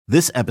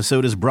This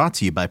episode is brought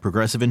to you by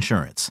Progressive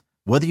Insurance.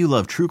 Whether you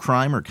love true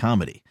crime or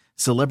comedy,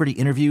 celebrity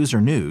interviews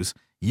or news,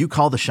 you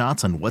call the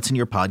shots on what's in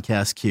your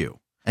podcast queue.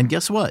 And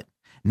guess what?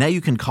 Now you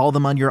can call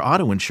them on your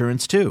auto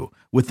insurance too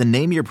with the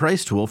Name Your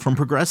Price tool from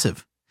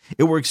Progressive.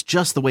 It works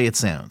just the way it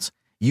sounds.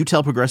 You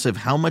tell Progressive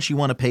how much you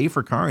want to pay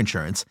for car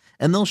insurance,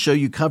 and they'll show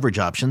you coverage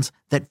options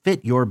that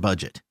fit your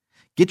budget.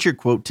 Get your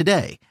quote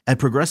today at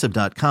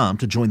Progressive.com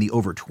to join the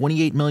over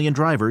 28 million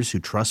drivers who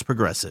trust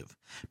Progressive.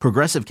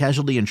 Progressive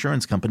Casualty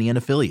Insurance Company and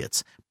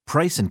Affiliates.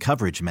 Price and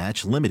coverage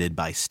match limited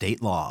by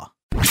state law.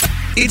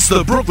 It's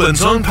the Brooklyn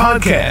Zone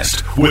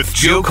Podcast with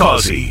Joe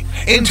Causey,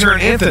 intern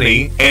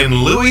Anthony, and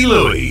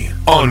Louie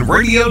on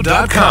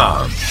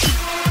radio.com.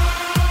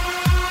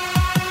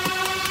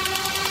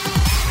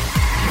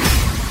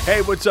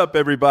 Hey, what's up,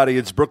 everybody?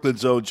 It's Brooklyn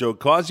Zone Joe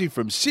Causey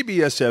from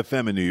CBS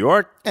FM in New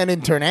York. And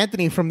intern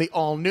Anthony from the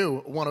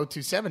all-new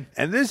 102.7.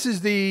 And this is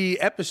the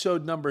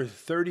episode number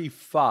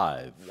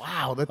 35.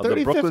 Wow, the of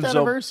 35th Brooklyn Zone.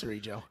 anniversary,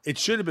 Joe. It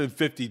should have been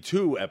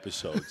 52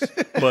 episodes,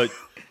 but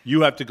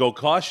you have to go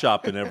car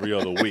shopping every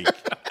other week.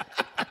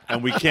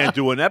 And we can't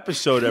do an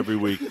episode every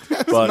week.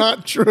 That's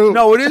not true.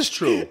 No, it is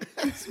true.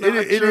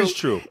 It true. is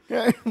true.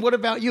 What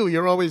about you?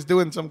 You're always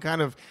doing some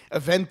kind of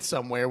event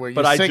somewhere where you're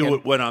But I singing. do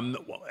it when I'm.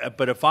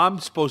 But if I'm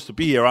supposed to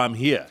be here, I'm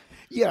here.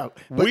 Yeah,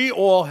 but We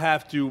all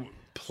have to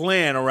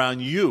plan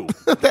around you.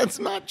 that's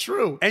not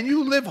true. And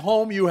you live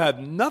home, you have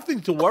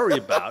nothing to worry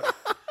about.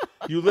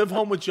 You live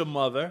home with your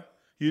mother.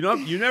 You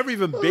never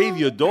even bathe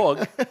your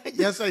dog.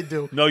 Yes, I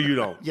do. No, you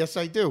don't. Yes,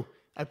 I do.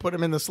 I put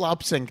him in the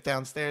slop sink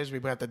downstairs. We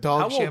got the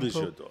dog How shampoo. old is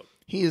your dog?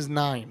 He is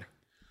 9.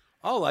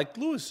 Oh, like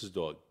Lewis's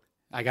dog.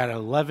 I got an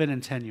 11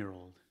 and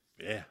 10-year-old.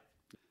 Yeah.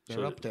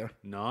 They're up there.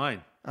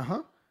 9.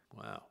 Uh-huh.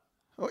 Wow.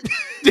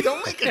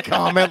 Don't make a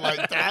comment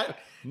like that.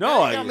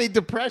 No, You got me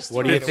depressed.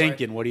 What are you right away.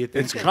 thinking? What are you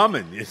thinking? It's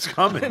coming. It's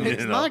coming. And you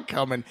it's know? not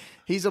coming.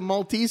 He's a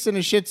Maltese and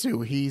a Shih Tzu.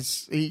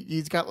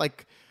 He's got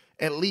like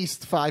at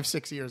least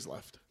 5-6 years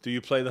left. Do you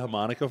play the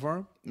harmonica for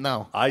him?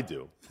 No, I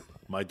do.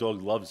 My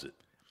dog loves it.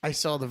 I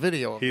saw the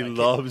video. Of He that kid.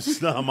 loves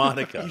the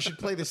harmonica. You should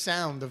play the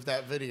sound of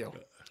that video.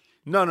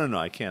 No,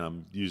 I can't.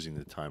 I'm using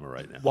the timer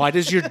right now. Why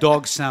does your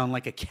dog sound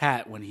like a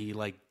cat when he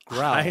growls?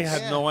 I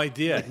have no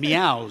idea.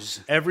 Meows.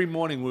 Every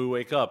morning we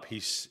wake up,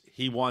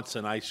 he wants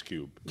an ice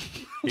cube.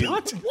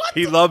 What?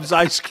 He loves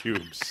ice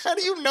cubes. How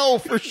do you know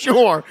for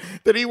sure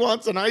that he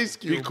wants an ice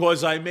cube?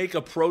 Because I make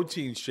a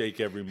protein shake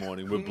every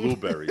morning with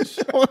blueberries.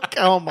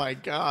 Oh my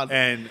God!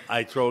 And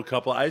I throw a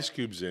couple of ice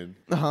cubes in.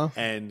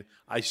 And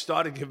I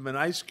started giving him an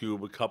ice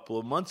cube a couple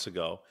of months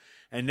ago.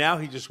 And now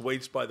he just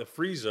waits by the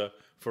freezer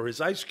for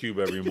his ice cube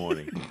every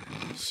morning.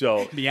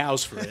 So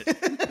Meows for it.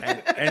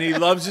 and he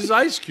loves his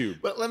ice cube.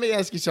 But let me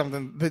ask you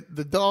something.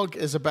 The dog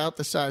is about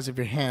the size of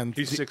your hand.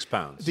 He's 6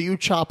 pounds. Do you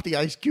chop the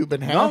ice cube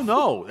in half?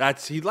 No.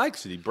 He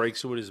likes it. He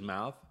breaks it with his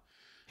mouth.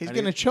 He's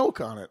gonna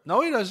choke on it.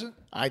 No, he doesn't.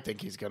 I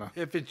think he's gonna.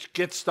 If it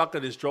gets stuck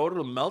in his throat,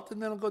 it'll melt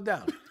and then it'll go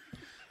down.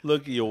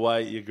 Look at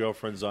your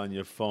girlfriend's on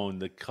your phone,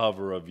 the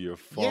cover of your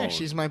phone. Yeah,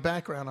 she's my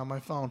background on my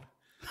phone.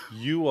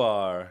 You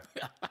are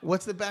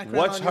What's the background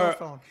What's on your her-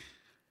 phone?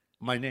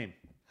 my name.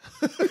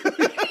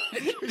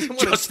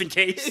 Just in In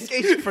case.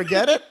 case you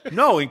forget it.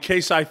 No, in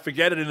case I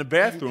forget it in the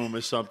bathroom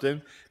or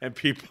something, and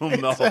people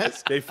know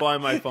they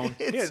find my phone.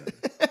 Yeah.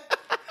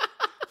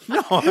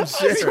 No, I'm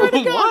serious.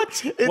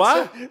 What?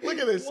 What? Look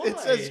at this. It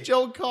says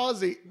Joe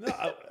Causey.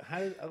 No,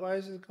 why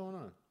is it going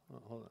on? Oh,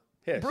 hold on.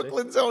 Here, see?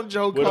 Brooklyn's own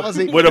Joe With a-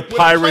 Causey. with a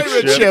pirate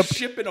ship.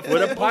 Shipping a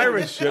With a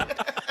pirate ship.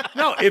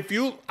 No,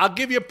 I'll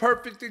give you a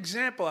perfect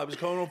example. I was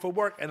going home for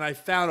work and I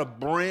found a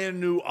brand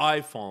new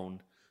iPhone.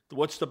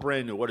 What's the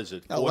brand new? What is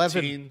it?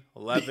 14,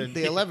 11?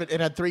 The 11.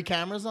 It had 3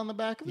 cameras on the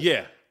back of it?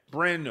 Yeah,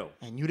 brand new.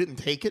 And you didn't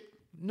take it?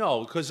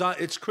 No, because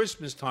it's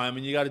Christmas time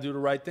and you got to do the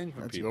right thing for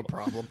That's people. your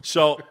problem.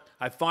 So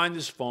I find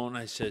this phone and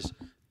I says,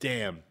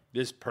 damn,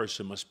 this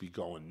person must be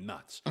going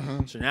nuts.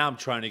 Mm-hmm. So now I'm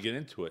trying to get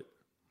into it.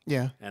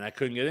 Yeah. And I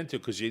couldn't get into it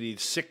because you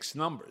need 6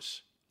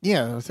 numbers.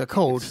 Yeah, it's a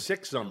code.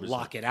 6 numbers.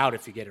 Lock it out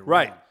if you get it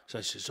Right. wrong. So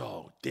I says,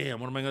 oh, damn,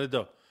 what am I going to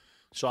do?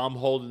 So I'm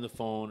holding the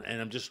phone,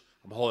 and I'm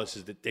holding it.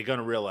 Says that they're going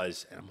to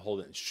realize, and I'm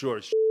holding it. Sure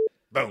as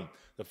boom,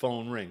 the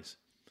phone rings.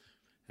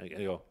 And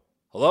I go,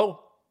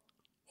 hello?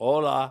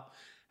 Hola.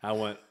 I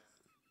went,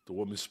 the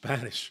woman's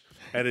Spanish,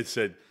 and it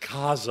said,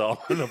 Casa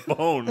on the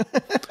phone.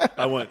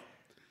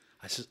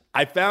 I says,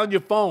 I found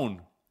your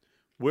phone.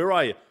 Where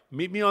are you?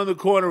 Meet me on the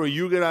corner of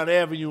Huguenot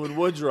Avenue in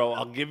Woodrow.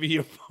 I'll give you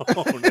your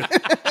phone.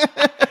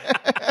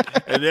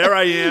 And there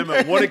I am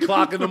at 1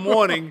 o'clock in the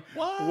morning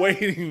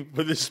waiting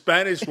for the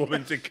Spanish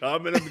woman to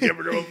come and I'm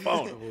giving her a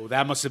phone. Oh,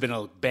 that must have been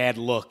a bad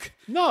look.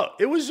 No,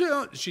 it was,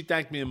 she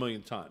thanked me a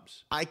million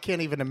times. I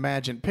can't even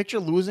imagine. Picture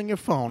losing your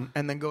phone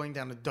and then going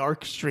down a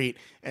dark street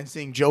and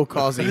seeing Joe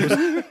Causey,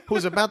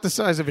 who's about the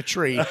size of a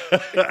tree,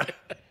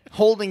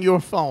 holding your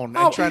phone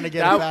and trying to get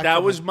it back. That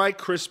from was him. my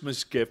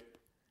Christmas gift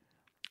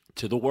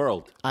to the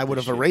world. I would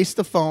have erased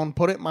the phone,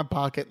 put it in my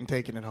pocket, and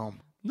taken it home.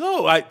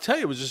 No, I tell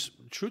you, it was just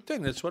a true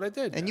thing. That's what I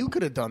did. And you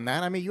could have done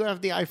that. I mean, you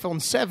have the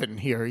iPhone 7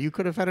 here. You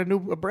could have had a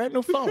brand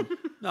new phone.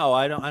 No,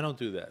 I don't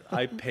do that.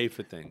 I pay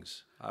for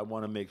things. I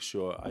want to make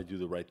sure I do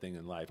the right thing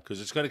in life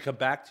because it's going to come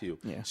back to you.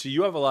 Yeah. See,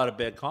 you have a lot of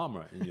bad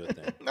karma in your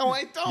thing. No,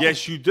 I don't.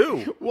 Yes, you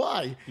do.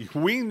 Why?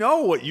 We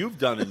know what you've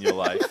done in your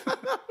life.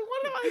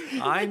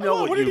 I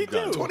know what you've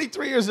done.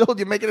 23 years old,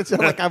 you're making it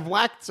sound like I've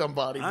whacked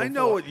somebody. I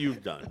know what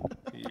you've done.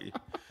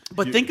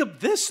 But think of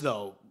this,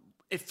 though.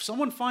 If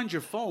someone finds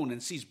your phone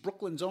and sees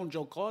Brooklyn's own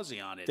Joe Causey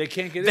on it, They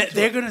can't get into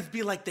they're it. going to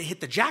be like they hit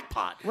the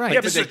jackpot. Right. Like,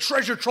 Yeah, this but is a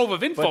treasure trove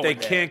of info. But they in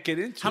there. can't get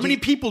into How it. many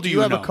people do Do you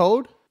have know? a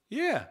code?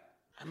 Yeah.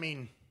 I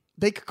mean,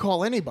 they could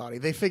call anybody.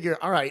 They figure,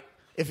 all right,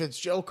 if it's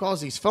Joe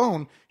Causey's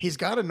phone, he's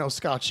got to know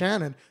Scott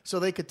Shannon. So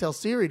they could tell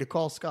Siri to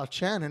call Scott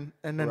Shannon,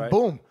 and then Right.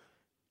 boom.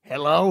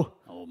 Hello?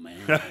 Oh,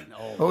 man.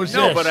 Who's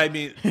No, this? but I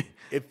mean,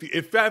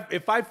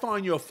 if I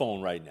find your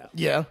phone right now,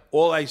 Yeah.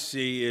 all I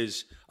see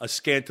is a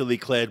scantily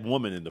clad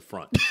woman in the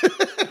front.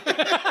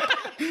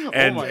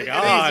 And, Oh, my Take it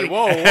God. easy.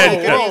 Whoa, Take whoa,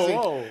 it whoa, easy.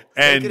 whoa.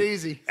 and, Take it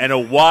easy. and a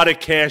wad of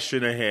cash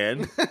in her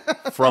hand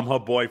from her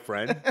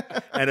boyfriend,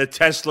 and a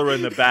Tesla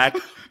in the back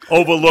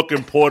overlooking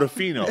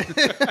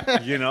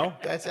Portofino. You know?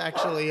 That's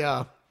actually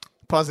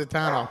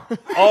Positano.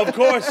 Oh, of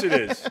course it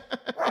is.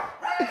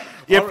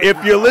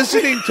 If you're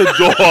listening to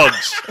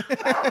dogs,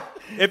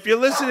 if you're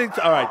listening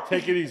to, all right,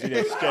 take it easy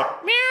there, Skip.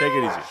 Take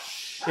it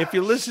easy. If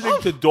you're listening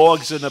to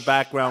dogs in the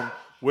background,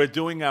 we're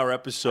doing our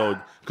episode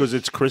because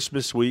it's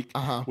Christmas week.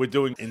 We're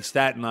doing in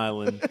Staten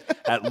Island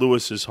at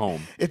Lewis's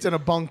home. It's in a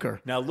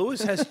bunker. Now,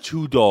 Lewis has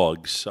 2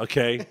 dogs,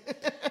 okay?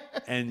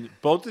 And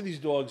both of these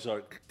dogs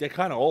they're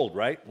kind of old,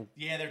 right?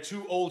 Yeah, they're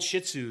 2 old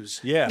Shih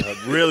Tzus. Yeah,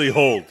 really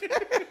old.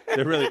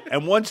 They're really,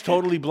 and one's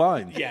totally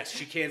blind. Yes,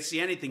 she can't see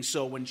anything.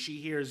 So when she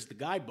hears the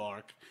guy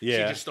bark,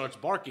 Yeah. she just starts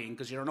barking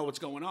because you don't know what's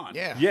going on.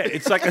 Yeah. Yeah,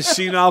 it's like a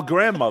senile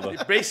grandmother.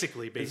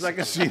 Basically. It's like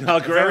a senile A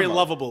very grandma.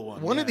 lovable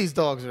one. One of these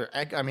dogs are,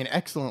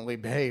 excellently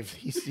behaved.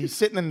 He's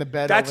sitting in the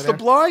bed That's over the there.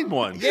 blind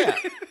one. Yeah.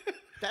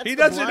 That's He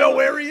the doesn't blind know one.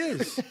 where he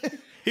is.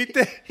 He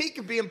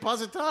could be in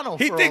Positano.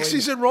 He for thinks all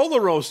he's in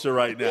Roller Roaster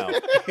right now.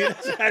 He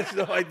has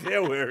no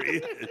idea where he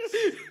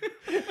is.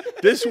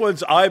 This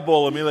one's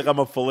eyeballing me like I'm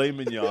a filet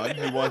mignon.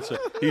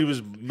 He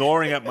was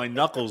gnawing at my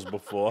knuckles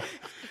before.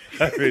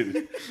 I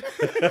mean,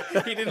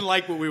 He didn't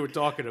like what we were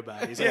talking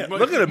about. He's yeah, like,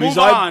 look at him. Move He's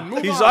on.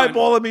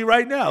 eyeballing me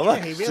right now.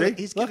 Look, Yeah, see?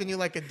 he's Look. giving you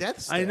like a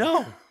death stare. I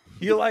know.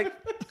 You're like,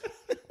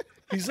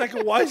 he's like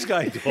a wise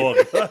guy dog.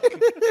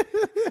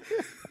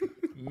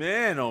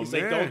 Man, oh He's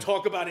man. like, don't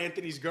talk about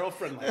Anthony's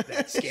girlfriend like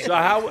that. So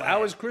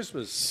how was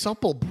Christmas?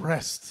 Supple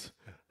breasts.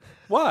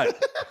 What?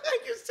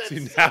 You said See,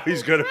 now supple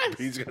he's gonna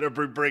breasts.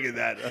 be bringing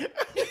that up.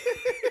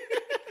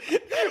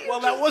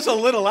 Well, that was a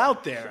little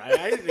out there.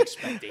 I didn't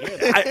expect to hear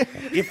that.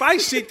 If I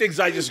see things,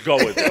 I just go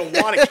with it.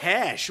 A lot of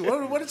cash.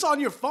 What is on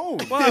your phone?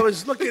 Well, I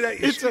was looking at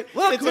you. It's a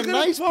look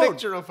nice at the phone.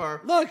 picture of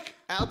her. Look,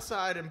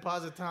 Outside in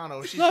Positano.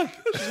 Look. She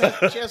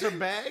has her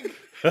bag.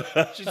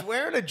 She's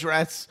wearing a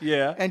dress.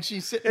 Yeah. And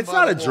she's sitting it's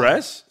by not the a wall.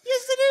 dress.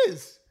 Yes, it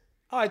is.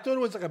 Oh, I thought it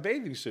was like a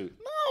bathing suit.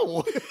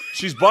 No.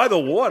 She's by the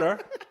water.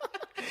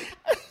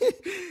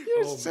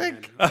 You're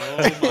sick.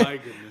 Oh, my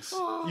goodness.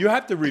 You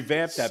have to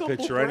revamp that Supple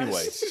picture anyway.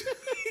 breasts.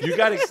 You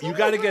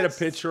gotta get a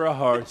picture of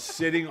her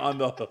sitting on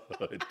the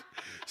hood.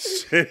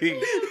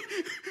 Sitting.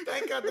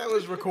 Thank God that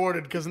was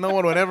recorded because no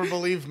one would ever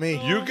believe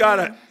me. You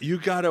gotta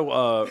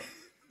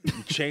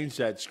change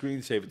that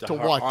screensaver to To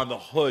her what? on the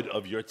hood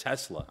of your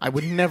Tesla. I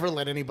would never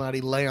let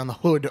anybody lay on the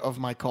hood of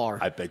my car.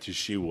 I bet you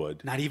she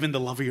would. Not even the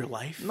love of your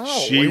life? No,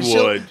 She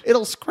she'll- would.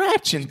 It'll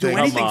scratch and Do things.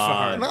 anything Come for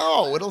on. her.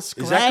 No, it'll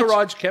scratch. Is that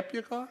garage kept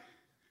your car?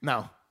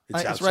 No,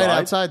 It's it's right outside?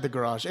 outside the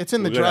garage. It's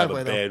in the We're gonna driveway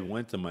have a though. bad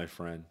winter, my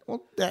friend.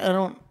 Well, I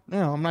don't.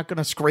 I'm not going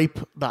to scrape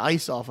the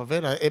ice off of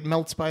it. It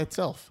melts by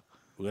itself.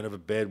 We're gonna have a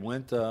bad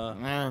winter.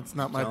 Nah, it's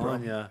not my Telling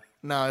problem. ya.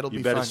 No, it'll You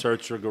be better fine.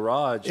 search your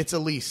garage. It's a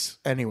lease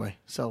anyway,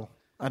 so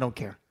I don't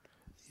care.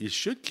 You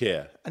should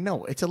care.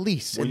 No, it's a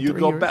lease. When in you 3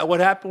 go years. back, what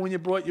happened when you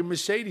brought your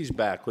Mercedes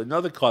back?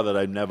 Another car that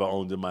I've never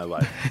owned in my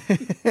life.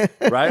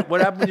 Right? What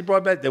happened when you brought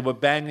it back? They were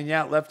banging you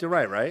out left and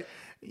right, right?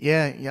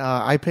 Yeah,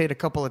 I paid a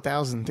couple of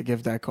 $1,000 to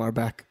give that car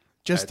back.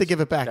 Just to give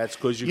it back. that's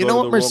 'cause you You go know to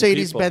what the wrong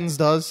Mercedes people. Benz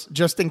does?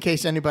 Just in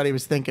case anybody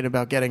was thinking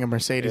about getting a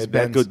Mercedes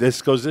Benz.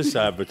 This goes this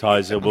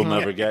advertiser we'll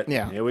never get.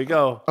 Yeah. Here we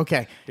go.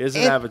 Okay. Here's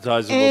an An-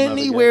 advertiser we'll never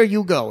Anywhere get.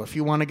 you go, if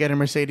you want to get a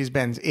Mercedes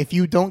Benz, if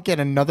you don't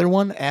get another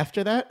one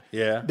after that,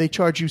 Yeah. they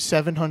charge you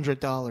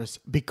 $700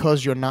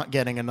 because you're not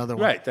getting another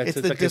one. Right, that's-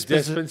 it's like a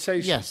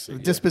dispensation Yes, fee, a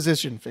yeah.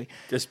 disposition fee.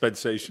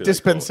 Dispensation.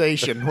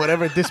 Dispensation,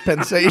 whatever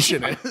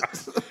dispensation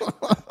is.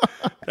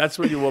 That's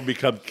when you will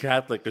become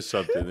Catholic or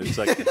something. It's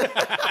like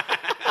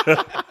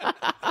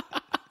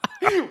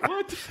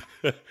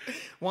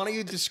Why don't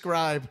you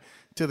describe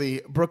to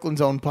the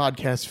Brooklyn's Own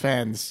podcast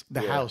fans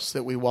the house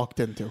that we walked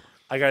into?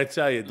 I got to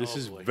tell you, this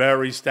is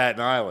very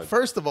Staten Island.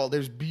 First of all,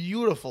 there's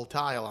beautiful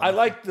tile on I it.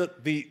 like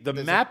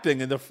the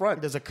mapping in the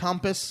front. There's a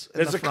compass. in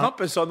There's the a front.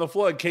 compass on the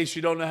floor in case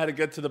you don't know how to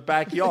get to the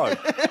backyard.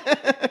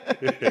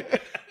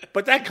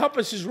 But that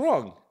compass is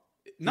wrong.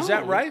 No, Is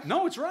that right?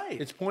 No, it's right.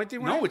 It's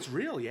pointing No, right? it's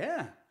real,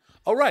 yeah.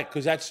 Oh, right,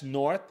 because that's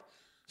north.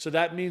 So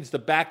that means the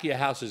back of your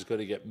house is going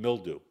to get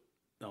mildew.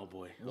 Oh,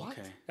 boy.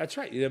 Okay. That's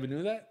right. You never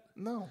knew that?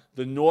 No.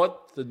 The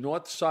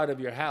north side of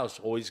your house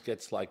always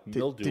gets like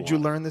mildew. Did you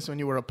on it. learn this when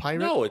you were a pirate?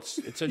 No,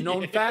 it's a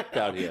known fact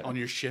out here. On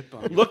your ship.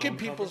 Look at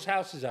people's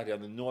houses out here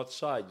on the north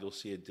side. You'll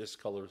see a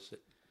dispensation.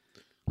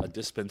 Of the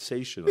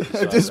side of the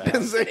house.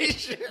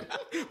 Dispensation.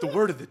 The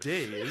word of the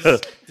day is...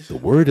 The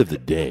word of the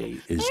day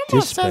is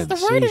dispensation.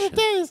 the word of the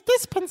day is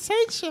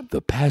dispensation.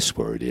 The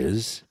password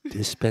is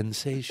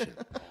dispensation.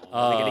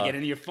 We're going to get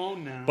into your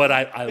phone now. But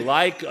I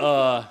like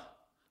her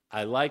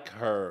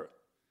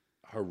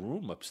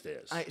room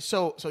upstairs.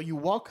 So you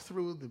walk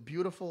through the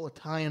beautiful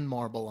Italian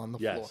marble on the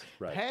Yes, floor,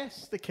 right.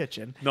 past the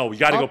kitchen. No, we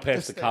got to go up the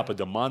past the stairs. Capa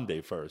de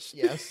Monde first.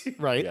 Yes,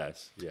 right.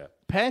 Yes, yeah,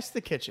 Past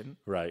the kitchen,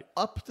 right.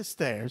 up the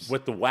stairs.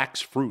 With the wax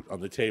fruit on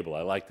the table.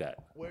 I like that.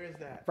 Where is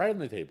that? Right on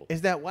the table.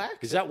 Is that wax?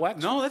 Is that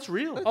wax? No, that's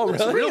real. Oh,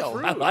 That's really?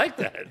 real. I like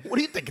that. What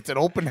do you think? It's an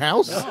open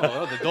house?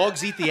 Oh, the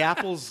dogs eat the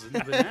apples and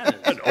the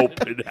bananas. An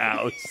open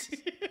house.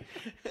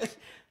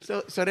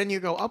 So then you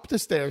go up the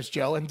stairs,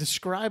 Joe, and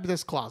describe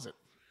this closet.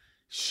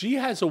 She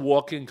has a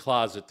walk-in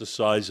closet the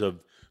size of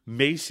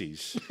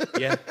Macy's.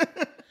 Yeah.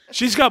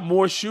 She's got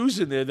more shoes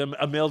in there than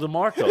Imelda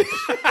Marcos.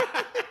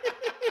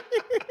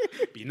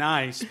 Be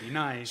nice. Be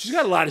nice. She's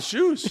got a lot of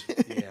shoes.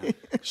 Yeah.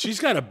 She's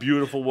got a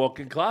beautiful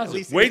walk-in closet.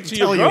 least he Wait didn't till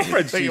your tell you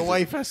girlfriend that sees your it.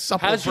 wife has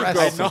supple How's your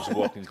breasts. girlfriend's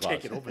walk-in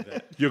closet? Take it over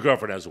that. Your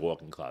girlfriend has a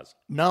walk-in closet.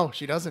 No,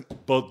 she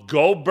doesn't. But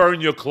go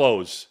burn your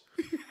clothes.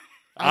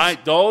 I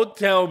don't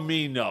tell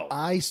me no.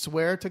 I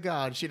swear to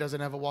God, she doesn't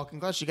have a walk-in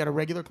closet. She got a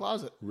regular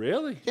closet.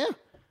 Really? Yeah.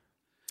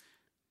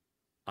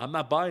 I'm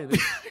not buying it.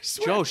 I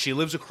swear. Joe, she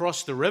lives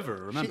across the river.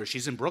 Remember,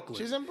 she's in Brooklyn.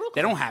 She's in Brooklyn.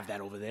 They don't have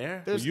that over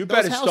there. There's- You those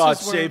better houses start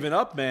weren't- saving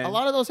up, man. A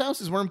lot of those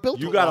houses weren't built.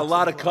 You with got a walks-in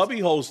lot of closets. cubby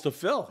holes to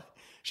fill.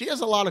 She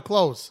has a lot of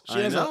clothes. She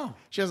I has know.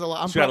 She has a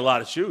lot. She got a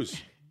lot of shoes.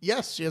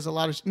 Yes, she has a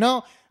lot of.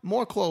 No,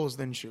 more clothes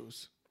than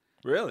shoes.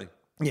 Really?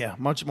 Yeah,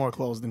 much more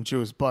clothes than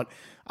shoes. But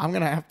I'm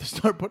gonna have to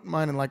start putting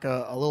mine in like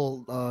a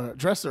little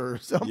dresser or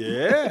something.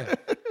 Yeah.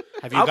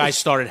 Have you guys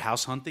started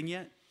house hunting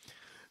yet?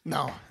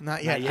 No,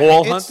 not yet.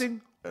 Hole It's-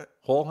 hunting?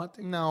 Hole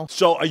hunting? No,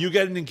 So are you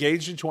getting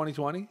engaged in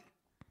 2020?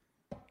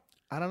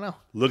 I don't know.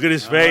 Look at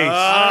his face. He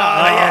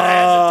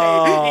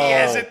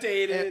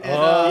hesitated.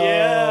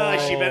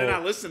 Yeah, she better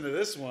not listen to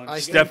this one. I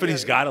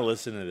Stephanie's got to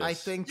listen to this. I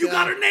think You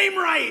got her name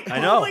right. I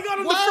know. Oh my God,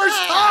 on the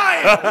first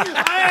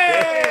time.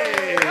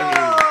 Hey.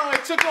 Oh,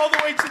 it took all the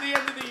way to the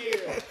end of the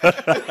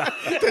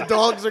year. the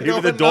dogs are Even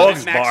going the nuts.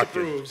 dogs Max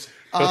barking. approves.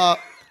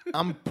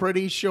 I'm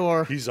pretty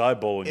sure He's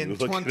eyeballing in you.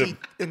 Look at him.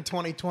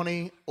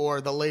 2020 or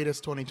the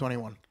latest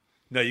 2021.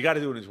 No, you got to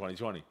do it in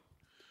 2020.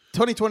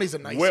 2020 is a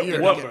nice year.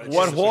 to What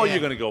get- hole are you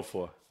going to go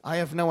for? I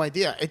have no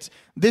idea.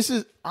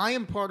 I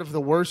am part of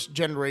the worst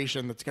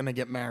generation that's going to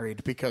get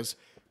married because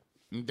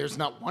there's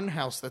not one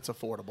house that's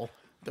affordable.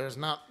 There's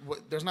not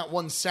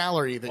one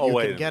salary that you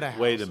can get a house.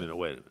 Wait a minute.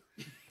 Wait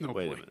a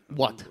minute.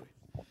 What?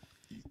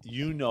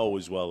 You know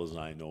as well as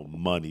I know,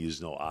 money is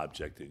no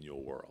object in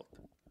your world.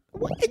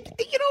 What?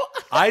 You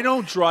know, I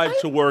don't drive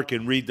to work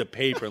and read the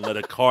paper and let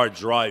a car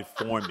drive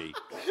for me.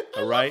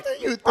 All right?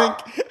 you think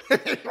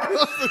it's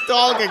the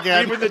dog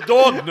again? Even the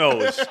dog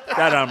knows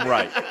that I'm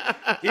right.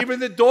 Even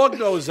the dog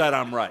knows that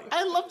I'm right.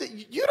 I love that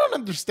you don't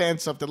understand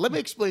something. Let me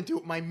explain to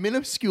you my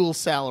minuscule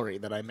salary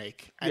that I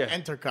make at Yeah.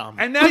 Entercom.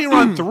 And now you're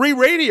on 3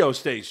 radio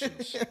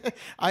stations.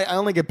 I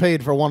only get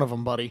paid for one of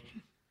them, buddy.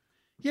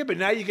 Yeah, but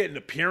now you're getting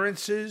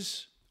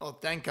appearances. Oh,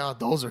 thank God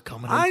those are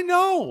coming in. I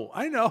know.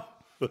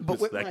 But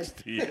It's with next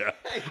to you.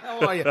 Hey, how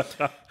are you?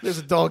 There's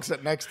a dog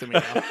sitting next to me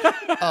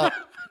now.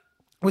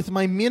 With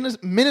my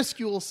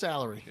minuscule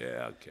salary,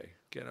 Yeah, okay.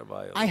 Get a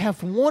violin. I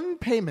have one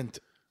payment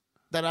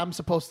that I'm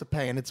supposed to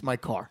pay, and it's my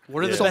car.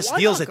 What are the So best why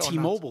deals not at go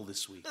T-Mobile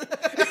this week?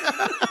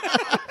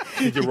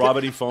 Did you rob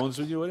any phones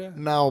when you were there?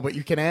 No, but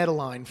you can add a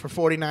line for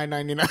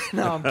 $49.99.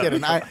 No, I'm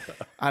kidding. I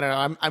don't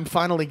know. I'm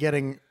finally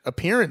getting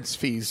appearance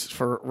fees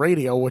for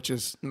radio, which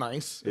is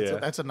nice. Yeah.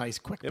 That's a nice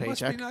quick It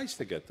must paycheck. be nice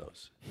to get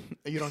those.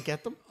 You don't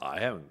get them? I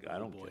don't get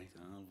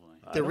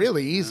They're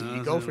really easy.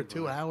 You go for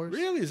 2 hours.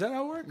 Really? Is that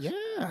how it works?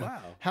 Yeah. Wow.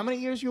 How many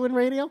years you in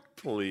radio?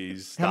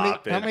 Please How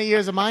stop many, it. how many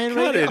years am I in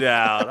Cut radio? it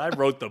out. I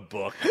wrote the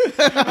book.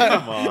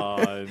 Come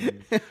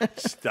on.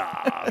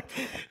 Stop.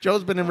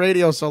 Joe's been in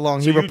radio so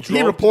long. So he you drove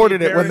to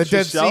reported the it when the appearance Dead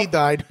yourself? Sea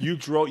died. You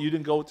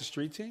didn't go with the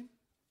street team?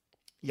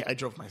 Yeah, I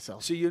drove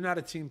myself. See, you're not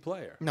a team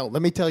player. No,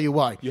 let me tell you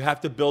why. You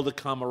have to build a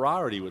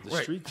camaraderie with the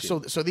Right. street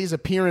team. So these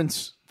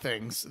appearance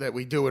things that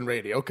we do in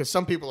radio, because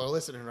some people are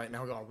listening right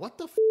now going, what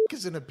the f***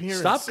 is an appearance?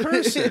 Stop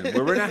cursing.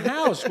 We're in a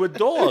house with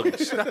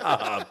dogs.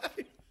 Stop.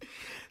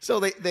 So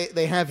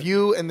they have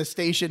you and the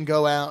station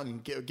go out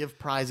and give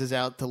prizes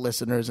out to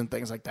listeners and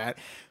things like that.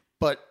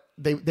 But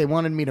they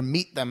wanted me to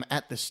meet them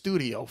at the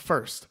studio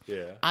first.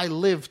 Yeah. I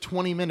live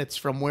 20 minutes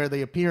from where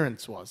the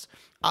appearance was.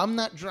 I'm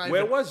not driving.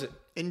 Where was it?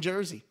 In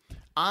Jersey.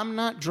 I'm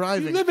not You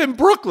driving. live in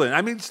Brooklyn.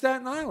 I mean,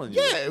 Staten Island.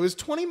 Yeah, it was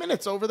 20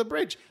 minutes over the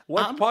bridge.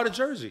 What part of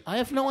Jersey? I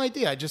have no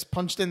idea. I just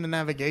punched in the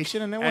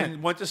navigation and it went.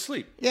 And went to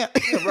sleep. Yeah.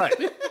 Right.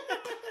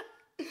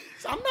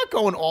 So I'm not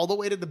going all the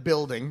way to the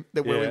building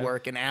where we Yeah.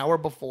 work an hour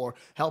before,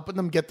 helping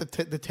them get the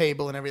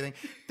table and everything.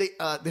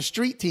 The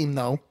street team,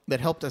 though, that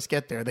helped us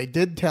get there, they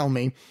did tell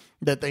me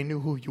that they knew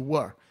who you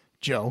were,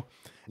 Joe.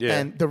 Yeah.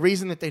 And the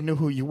reason that they knew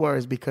who you were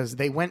is because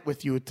they went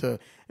with you to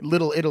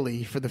Little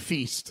Italy for the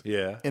feast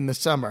in the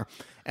summer.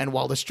 And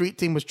while the street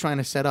team was trying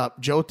to set up,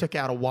 Joe took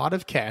out a wad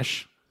of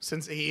cash.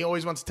 Since he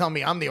always wants to tell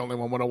me I'm the only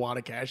one with a wad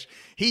of cash,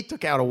 he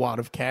took out a wad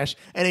of cash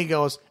and he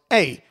goes,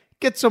 "Hey,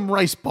 get some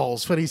rice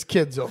balls for these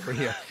kids over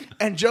here."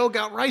 And Joe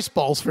got rice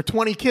balls for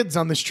 20 kids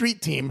on the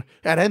street team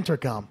at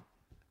Entercom.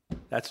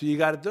 That's what you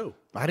got to do.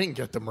 I didn't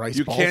get them rice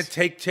You balls.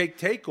 can't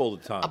take all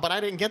the time. But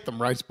I didn't get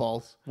them rice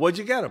balls. What'd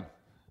you get them?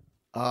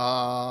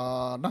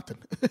 Nothing.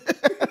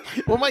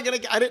 What am I gonna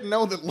get? I didn't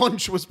know that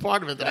lunch was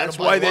part of it. That's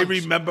why they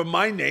remember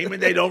my name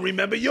and they don't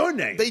remember your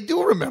name. They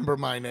do remember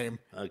my name.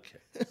 Okay.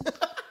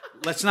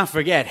 Let's not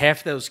forget,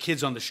 half those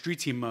kids on the street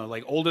team are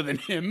like older than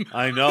him.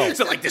 I know.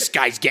 So like this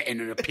guy's getting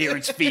an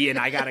appearance fee, and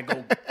I gotta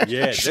go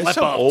Yeah, they're schlep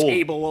so a old.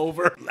 table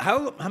over.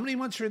 How many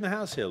months are you in the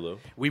house here, Lou?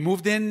 We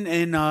moved in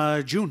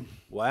June.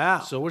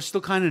 Wow. So we're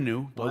still kind of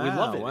new, but we Wow,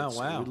 love it. wow, It's-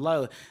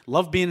 wow. We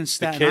love being in the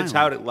Staten kids,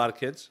 Island. a lot of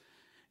kids?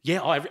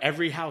 Yeah,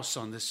 every house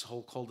on this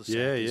whole cul-de-sac.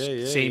 Yeah, is yeah,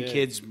 yeah, Same yeah.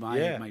 kids, my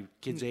Yeah.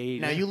 kids'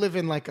 age. Now you live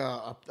in like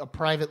a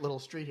private little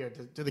street here.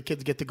 Do the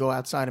kids get to go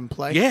outside and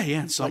play? Yeah,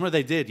 in summer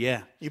they did,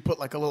 yeah. You put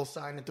like a little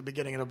sign at the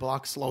beginning of the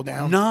block, slow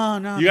down. No.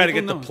 You got to people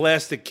get the know.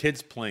 plastic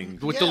kids playing.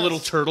 With the Yes. little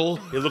turtle.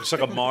 It looks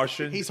like a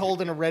Martian. He's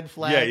holding a red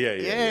flag.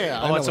 Yeah.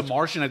 Oh, it's a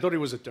Martian? I thought he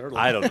was a turtle.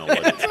 I don't know what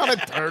it is. It's not a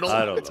turtle.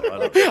 I don't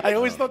know. I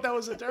always thought that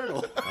was a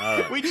turtle.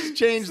 We just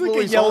changed Like a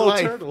Louis' whole yellow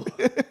life. turtle.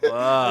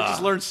 I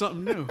just learned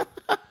something new.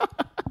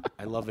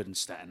 I love it in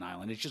Staten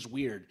Island. It's just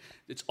weird.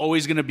 It's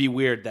always going to be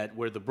weird that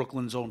we're the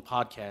Brooklyn Zone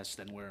podcast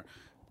and we're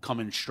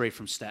coming straight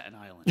from Staten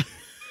Island.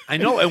 I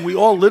know, and we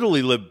all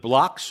literally live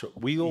blocks.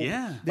 We all,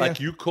 Yeah. Like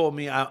you call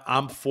me,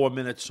 I'm 4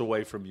 minutes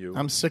away from you.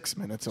 I'm 6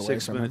 minutes away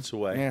 6 from minutes him.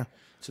 away. Yeah,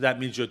 So that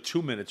means you're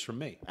 2 minutes from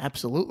me.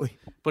 absolutely.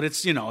 But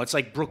it's, it's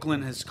like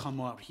Brooklyn has come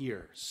up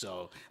here.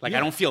 So, like, I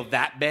don't feel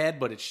that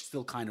bad, but it's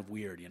still kind of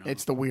weird,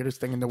 It's the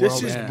weirdest thing in the This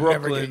world. is and never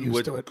get Brooklyn used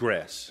with to it.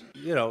 grass.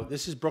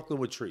 This is Brooklyn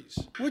with trees,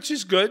 which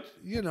is good.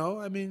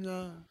 I mean,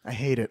 I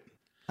hate it.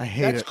 I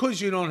hate that's it.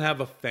 because you don't have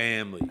a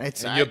family.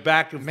 It's- and you're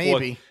back and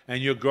maybe. forth,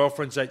 and your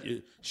girlfriend's at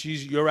you.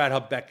 You're at her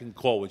beck and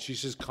call. When she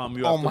says come,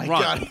 you have Oh to my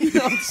run. god! You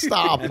don't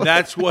stop. And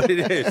that's what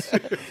it is.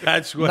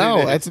 That's what no,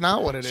 it is. that's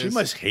not what it is. She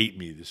must hate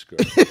me, this girl.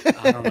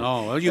 I don't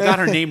know. Well, you got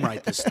her name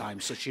right this time,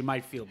 so she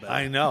might feel better.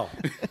 I know.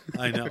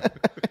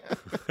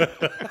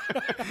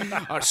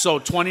 So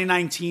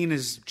 2019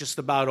 is just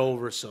about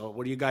over. So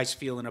what are you guys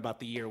feeling about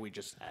the year we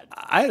just had?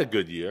 I had a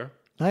good year.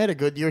 I had a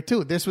good year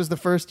too. This was the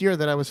first year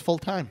that I was full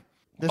time.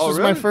 This Oh, was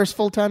my really? first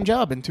full time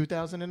job in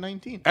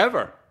 2019.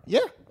 Ever. Yeah,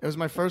 it was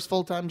my first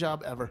full time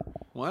job ever.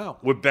 Wow.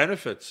 With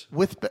benefits. I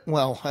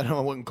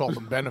wouldn't call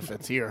them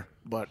benefits here,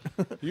 but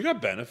You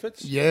got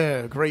benefits.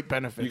 yeah, great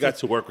benefits. You got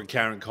to work with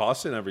Karen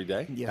Carson every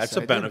day. Yes, That's I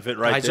a did. benefit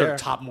right Guys there. are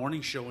top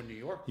morning show in New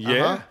York.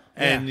 Yeah. Uh-huh.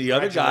 And Yeah. the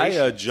other guy,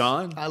 Congratulations.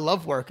 John. I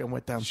love working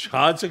with them.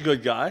 John's a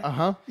good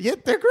guy. Yeah,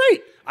 they're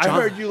great. I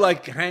heard you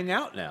hang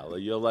out now.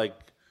 You're like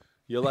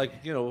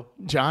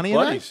Johnny buddies.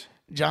 and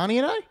I. Johnny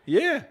and I.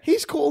 Yeah.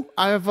 He's cool.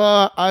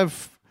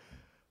 I've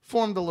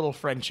formed a little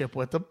friendship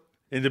with him.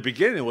 In the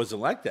beginning, it wasn't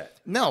like that.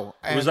 No,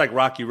 It was like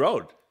Rocky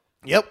Road.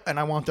 yep, and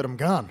I wanted him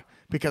gone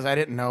because I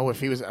didn't know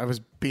if I was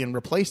being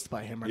replaced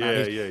by him or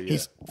not. Yeah,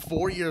 He's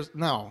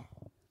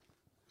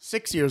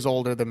 6 years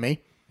older than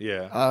me.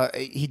 Yeah.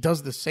 He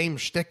does the same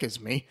shtick as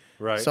me.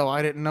 Right. So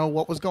I didn't know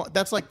what was going.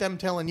 That's like them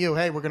telling you,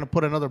 "Hey, we're going to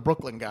put another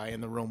Brooklyn guy in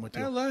the room with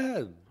you." Go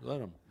ahead.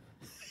 Let him.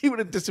 He would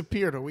have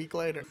disappeared a week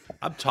later.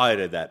 I'm tired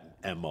of that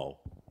MO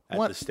at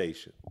What? the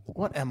station.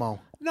 What mo?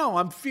 No,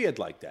 I'm feared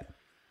like that.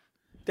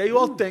 They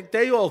all think,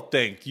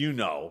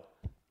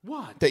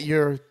 What? That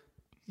you're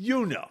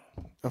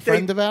a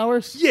friend of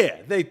ours?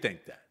 Yeah, they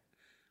think that.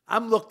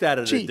 I'm looked at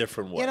it Gee, a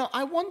different way.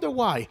 I wonder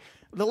why.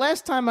 The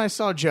last time I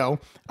saw Joe,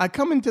 I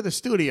come into the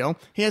studio.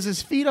 He has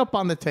his feet up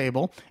on the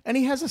table, and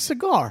he has a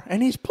cigar,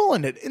 and he's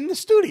pulling it in the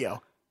studio.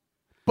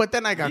 But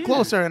then I got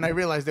closer, and I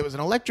realized it was an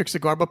electric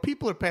cigar. But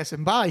people are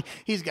passing by.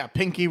 He's got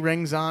pinky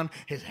rings on.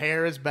 His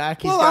hair is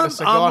back. He's got a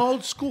cigar. I'm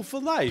old school for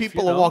life.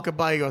 People are walking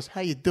by. He goes, "How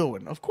you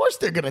doing?" Of course,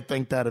 they're gonna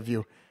think that of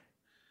you.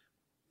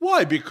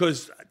 Why?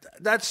 Because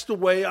that's the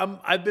way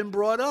I've been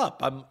brought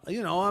up.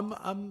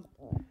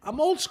 I'm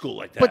old school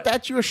like that. But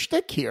that's your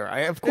shtick here.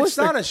 Of course, it's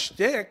not a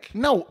shtick.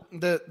 no.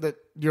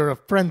 You're a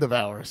friend of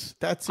ours.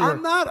 That's your.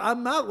 I'm not.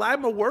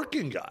 I'm a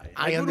working guy.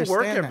 I go understand to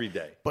work that. every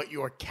day. But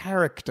your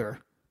character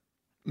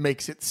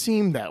makes it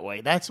seem that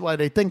way. That's why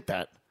they think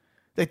that.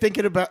 They think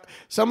it about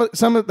some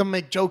of them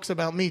make jokes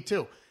about me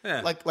too.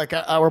 Yeah. Like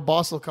our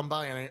boss will come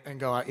by and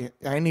go,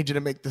 I need you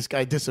to make this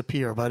guy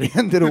disappear by the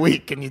end of the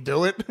week. Can you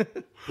do it?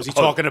 Was he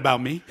talking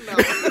about me?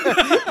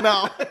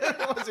 No,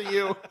 it wasn't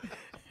you.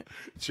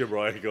 Jim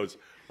Roy goes,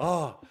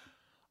 "Oh,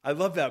 I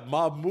love that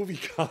mob movie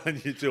con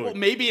you're doing." Well,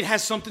 maybe it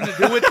has something to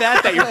do with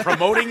that you're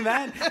promoting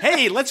that.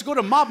 Hey, let's go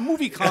to Mob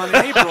Movie Con in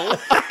April.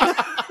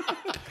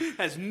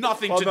 Has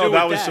nothing Well, to no, do with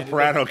that was that.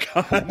 Soprano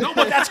Con. No,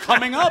 but that's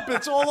coming up.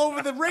 It's all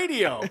over the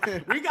radio.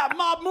 We got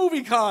Mob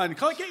Movie Con.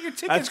 Come get your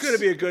tickets. That's going to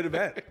be a good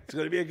event. It's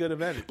going to be a good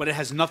event. But it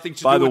has nothing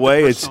to By do the with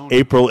way, the it's persona.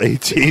 April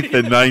 18th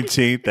and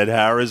 19th at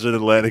Harrah's in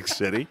Atlantic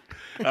City.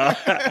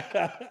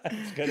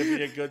 It's going to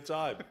be a good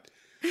time.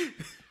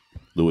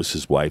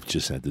 Lewis's wife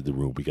just entered the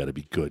room. We got to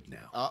be good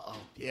now. Uh-oh.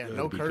 Yeah,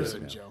 no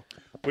cursing, Joe.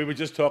 We were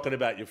just talking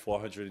about your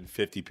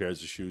 450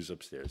 pairs of shoes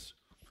upstairs.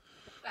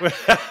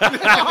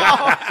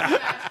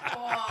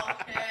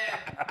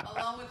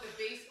 Along with the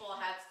baseball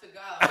hats to go.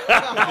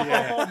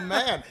 Oh,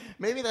 man.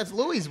 Maybe that's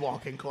Louis'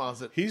 walk-in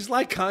closet. He's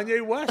like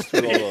Kanye West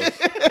with all those.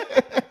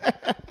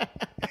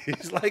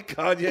 He's like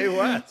Kanye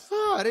West.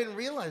 Oh, I didn't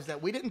realize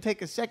that. We didn't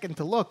take a second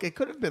to look. It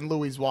could have been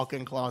Louis'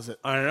 walk-in closet.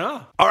 I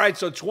know. All right,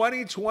 so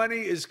 2020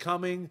 is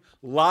coming.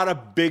 A lot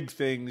of big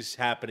things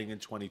happening in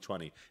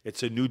 2020.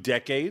 It's a new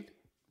decade.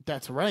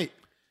 That's right.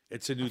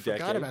 It's a new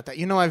decade. Forgot about that.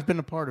 You know, I've been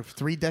a part of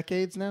 3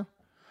 decades now.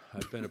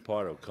 I've been a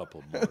part of a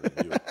couple more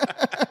than you.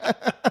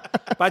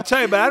 But I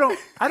tell you, but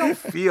I don't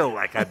feel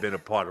like I've been a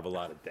part of a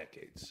lot of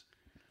decades.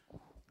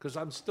 Because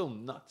I'm still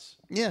nuts.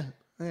 Yeah.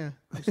 I'm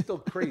still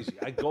crazy.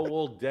 I go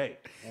all day.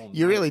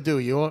 You really do.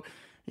 You're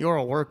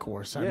a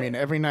workhorse. I mean,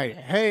 every night,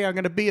 hey, I'm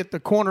going to be at the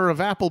corner of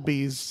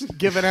Applebee's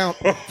giving out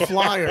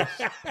flyers.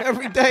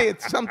 Every day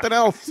it's something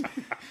else.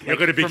 You're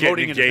going to be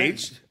promoting getting an event.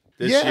 engaged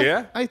this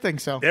year? I think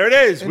so. There it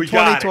is. In We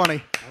got 2020.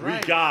 it. We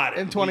got it.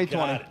 In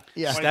 2020.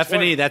 Yeah.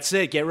 Stephanie, that's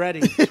it. Get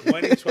ready.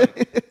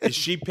 2020. Is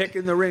she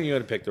picking the ring? You're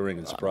going to pick the ring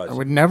and surprise I her.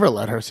 would never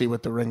let her see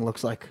what the ring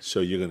looks like. So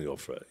you're going to go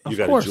for it. You Of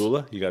got course. a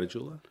jeweler? You got a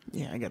jeweler?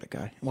 Yeah, I got a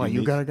guy. Why,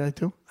 you got a guy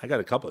too? I got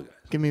a couple of guys.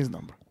 Give me his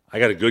number. I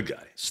got a good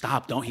guy.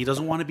 Stop. He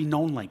doesn't want to be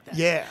known like that.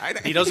 Yeah.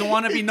 He doesn't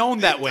want to be known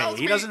that way. tells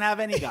He me- doesn't have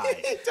any guy.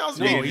 He tells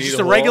You me need he's a just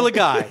a hall? regular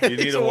guy. You need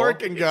he's a hall?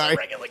 working guy.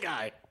 Regular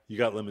guy. You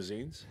got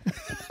limousines?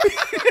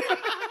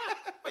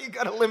 You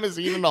got a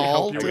limousine in the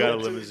hall, You too? got a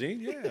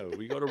limousine? Yeah,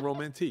 we go to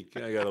Romantique.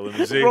 I got a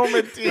limousine.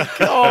 Romantic.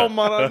 Oh,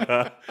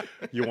 man.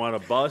 You want a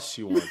bus?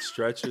 You want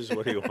stretches?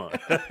 What do you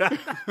want?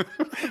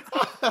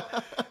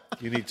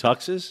 You need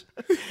tuxes?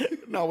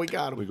 No, we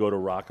got We him. go to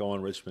Rocco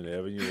on Richmond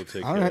Avenue. We'll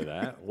take All care right. of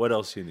that. What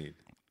else you need?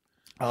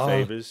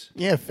 Favors?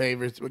 Yeah,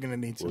 favors. We're going to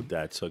need Well, some.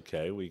 that's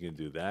okay. We can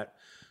do that.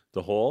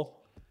 The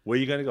hall? Where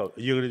you going to go? Are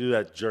you going to do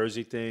that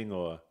Jersey thing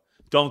or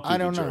don't do I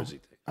don't the know. Jersey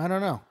thing? I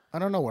don't know. I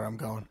don't know where I'm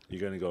going.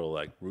 You're going to go to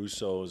like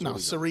Russo's? No,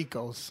 What are you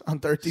going- Sirico's on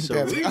 13th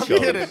Avenue. I'm Sirico's.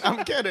 kidding.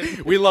 I'm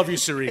kidding. We love you,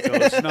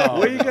 Siricos. No.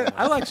 Where you going?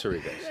 I like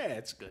Sirico's. Yeah,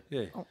 it's good.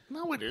 Yeah.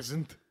 No, it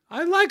isn't.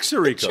 I like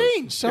Sirico's.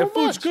 changed so Their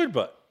food's much. good,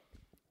 but.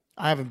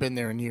 I haven't been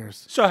there in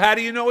years So how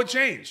do you know it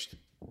changed?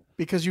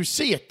 because you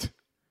see it.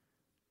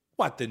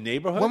 What, the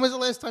neighborhood? When was the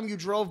last time you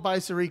drove by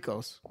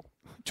Sirico's?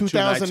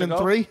 nights ago?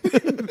 2003?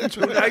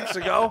 2 nights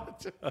ago?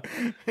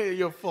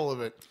 You're full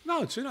of it.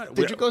 No, 2 nights.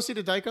 Did you go see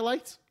the Dyker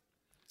Lights?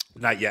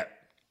 Not yet.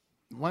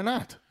 Why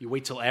not? You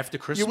wait till after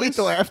Christmas? You wait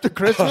till after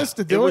Christmas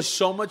to It do was it?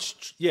 so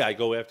much. Yeah, I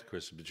go after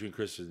Christmas, between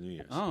Christmas and New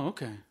Year's. Oh,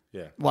 okay.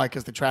 Yeah. Why?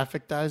 Because the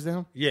traffic dies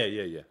down?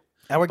 Yeah.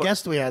 Our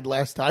guest we had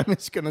last time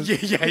is going to...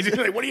 Yeah, he's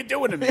like, what are you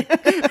doing to me?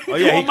 Oh,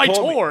 yeah. on my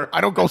called me. tour. I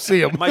don't go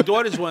see him. My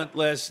daughters went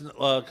last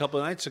a couple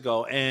of nights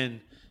ago,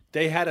 and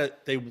they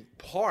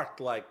parked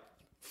like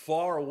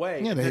far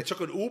away. Yeah, and they- they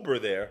took an Uber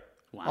there,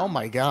 Oh,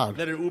 my God.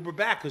 then an Uber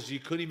back because you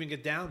couldn't even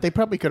get down. They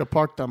probably could have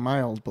parked on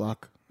my old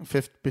block,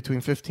 between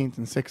 15th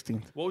and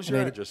 16th. What was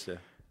your address there?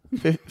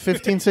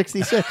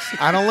 1566.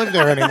 I don't live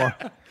there anymore.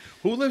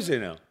 Who lives there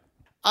now?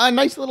 A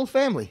nice little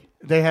family.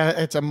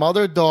 It's a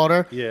mother,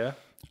 daughter. Yeah.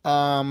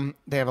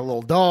 They have a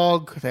little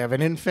dog. They have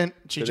an infant.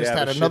 She Do they just have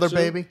had a Shih another Tzu?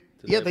 baby. Do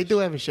they Yeah, have they a do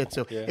have a Shih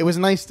Tzu. Yeah. It was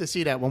nice to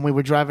see that when we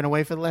were driving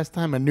away for the last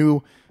time. A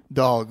new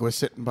dog was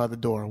sitting by the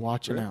door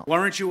watching out.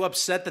 Weren't you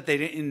upset that they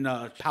didn't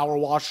power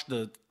wash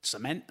the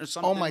cement or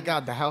something? Oh my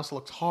God, the house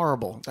looks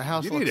horrible. The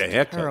house You looks need a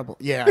haircut. terrible.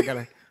 Yeah, I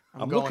gotta.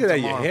 I'm going looking at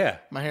your tomorrow.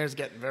 hair. My hair's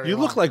getting very. You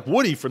look long. like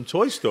Woody from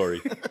Toy Story.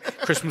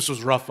 Christmas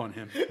was rough on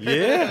him.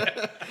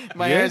 Yeah.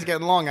 My hair's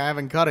getting long. I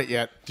haven't cut it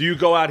yet. Do you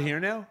go out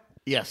here now?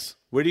 Yes.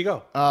 Where do you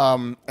go?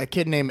 A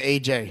kid named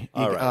AJ.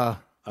 All right.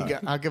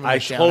 I'll give him I a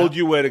shout told out.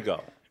 you where to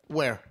go.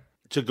 Where?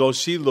 To go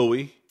see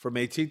Louis from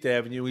 18th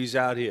Avenue. He's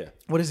out here.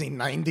 What is he?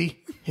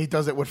 90? He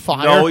does it with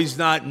fire. No, he's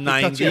not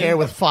 90. cuts your hair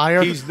with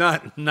fire? He's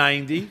not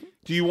 90.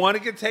 Do you want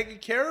to get taken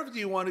care of? Do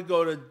you want to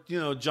go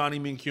to, Johnny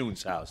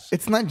Mincune's house?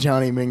 It's not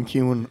Johnny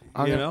Mincune.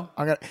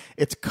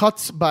 It's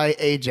Cuts by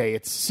AJ.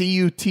 It's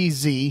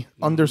CUTZ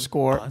 _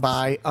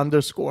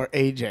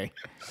 AJ.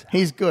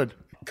 He's good.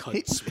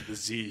 Cuts with a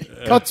Z.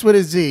 Cuts with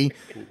a Z.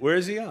 Where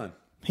is he on?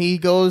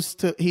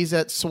 He's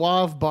at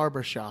Suave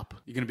Barbershop.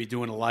 You're going to be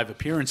doing a live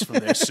appearance from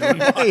there soon.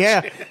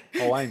 Yeah.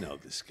 Oh, I know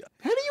this guy.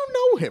 How do you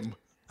know him?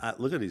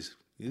 Look at these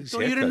So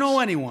you didn't haircuts. know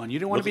anyone. You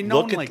didn't want to be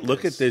known like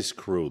Look at this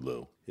crew,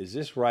 Lou. Is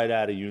this right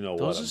out of you know what?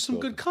 Those I'm are some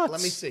talking good cuts.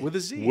 Let me see. With a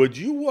Z. Would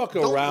you walk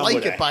around like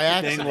with it by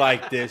a thing accident.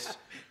 like this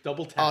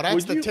Double tap. Oh, that's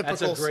Would the you?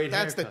 typical. That's a great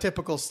That's the haircut.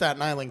 typical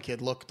Staten Island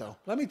kid look, though.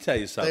 Let me tell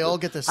you something. all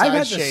get the I've sides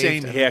had the shaved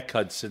same and-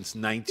 haircut since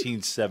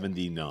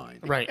 1979.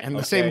 Right, and the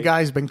Okay? same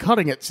guy's been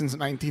cutting it since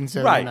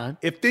 1979. Right.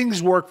 If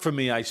things work for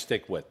me, I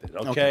stick with it.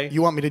 Okay.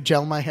 You want me to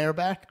gel my hair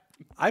back?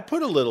 I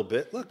put a little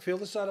bit. Look, feel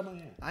the side of my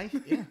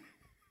hand.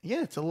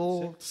 Yeah, it's a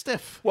little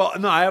stiff. Well,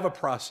 no, I have a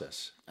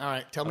process. All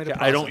right, tell me Okay, the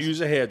process. I don't use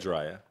a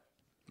hairdryer.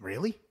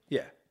 Really?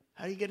 Yeah.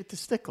 How do you get it to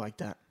stick like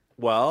that?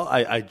 Well,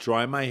 I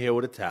dry my hair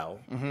with a towel,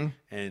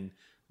 and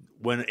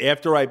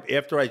after I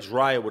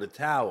dry it with a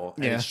towel,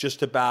 and Yeah. it's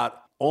just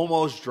about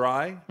almost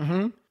dry,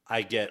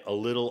 I get a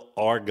little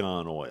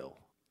argan oil.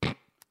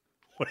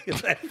 What are you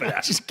laughing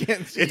at? Just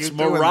can't see It's you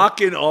doing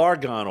Moroccan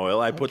argan oil.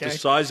 I put the Okay.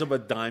 size of a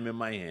dime in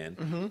my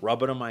hand,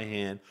 rub it on my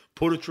hand,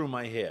 put it through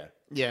my hair.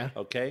 Yeah.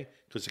 Okay,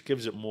 because it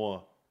gives it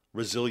more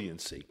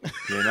resiliency.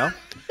 You know.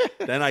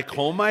 Then I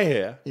comb my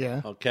hair.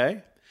 Yeah.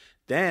 Okay.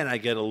 Then I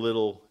get a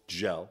little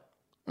gel.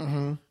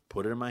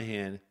 Put it in my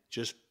hand.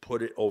 Just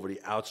put it over the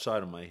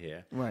outside of my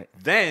hair. Right.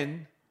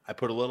 Then I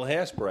put a little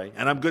hairspray,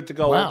 and I'm good to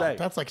go all Wow, day.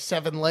 that's like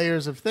 7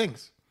 layers of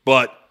things.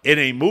 But it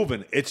ain't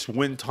moving. It's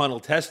wind tunnel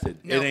tested.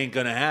 No. It ain't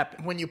gonna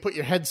happen. When you put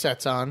your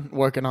headsets on,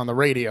 working on the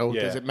radio,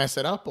 Yeah. does it mess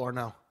it up or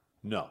no?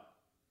 No.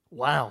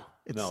 Wow,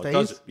 it No, stays. it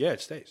doesn't. Yeah,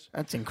 it stays.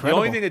 That's The incredible.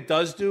 only thing it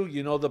does do,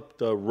 you know,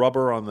 the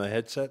rubber on the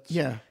headsets.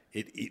 Yeah.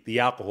 The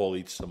alcohol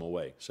eats them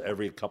away. So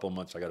every couple of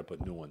months, I got to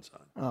put new ones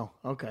on.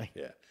 Oh, okay.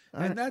 Yeah,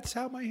 and that's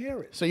how my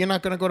hair is. So you're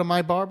not going to go to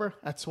my barber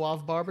at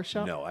Suave Barber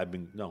Shop? No,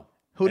 no.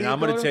 Who do and you I'm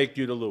go going to? to take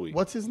you to Louis.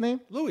 What's his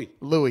name? Louis?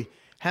 Louis.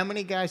 How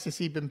many guys has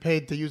he been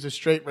paid to use a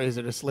straight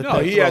razor to slit No,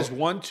 their he throat? has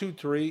 1, 2,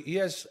 3. He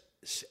has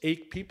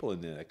 8 people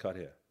in there that cut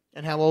hair.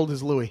 And how old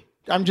is Louis?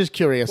 I'm just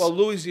curious. Well,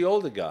 Louis the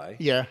older guy.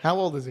 yeah, how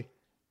old is he?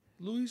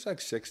 Louis like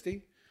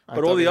 60. I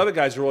But all thought the he- other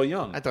guys are all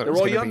young. I thought he They're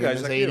was all gonna young be in guys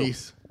his like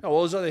 80s. you. No,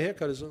 all those other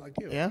haircutters are like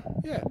you. Yeah?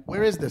 Yeah.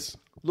 Where is this?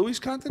 Louis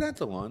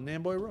Continental on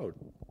Amboy Road.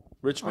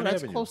 Richmond Oh,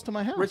 that's Avenue. close to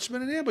my house.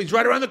 Richmond and Amboy. He's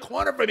right around the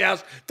corner from your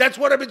house. That's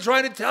what I've been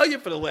trying to tell you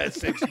for the last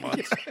 6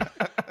 months.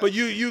 But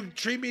you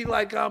treat me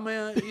like I'm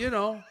a,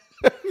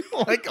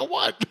 Like a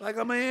what? like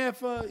I'm a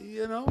half,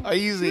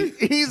 Easy,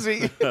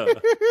 easy.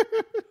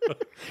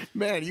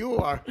 Man, you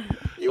are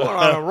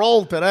on a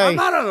roll today. I'm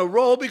not on a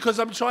roll because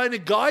I'm trying to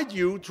guide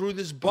you through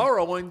this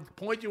borough and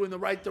point you in the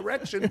right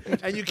direction,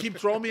 and you keep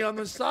throwing me on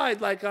the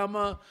side like I'm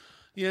a,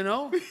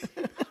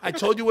 I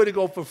told you where to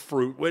go for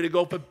fruit, where to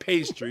go for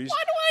pastries.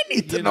 Why do I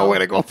need to know where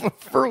to go for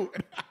fruit?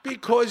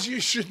 Because you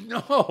should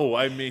know.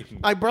 I mean,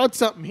 I brought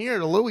something here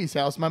to Louis'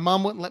 house. My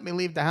mom wouldn't let me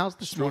leave the house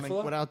this morning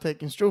Strufala? without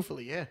taking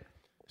strufoli. Yeah.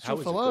 How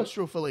is it Strufala, good?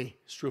 strufoli.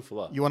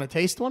 Strufala. You want to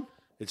taste one?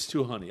 It's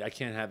too honey. I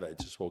can't have it.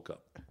 I just woke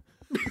up.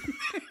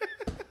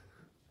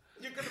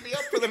 You're going to be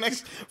up for the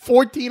next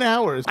 14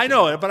 hours. I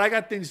know, but I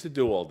got things to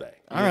do all day.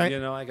 All right.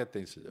 I got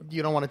things to do.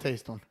 You don't want to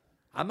taste one.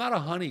 I'm not a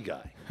honey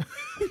guy.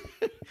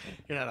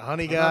 You're not a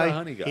honey not guy. a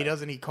honey guy. He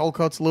doesn't eat cold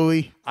cuts,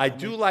 Louis. I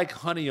do like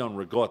honey on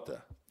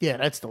ricotta. Yeah,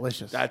 that's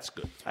delicious. That's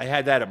good. I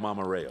had that at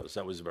Mama Rayo's.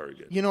 That was very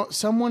good. You know,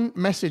 someone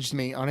messaged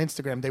me on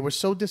Instagram. They were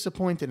so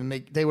disappointed and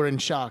they were in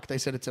shock. They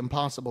said it's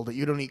impossible that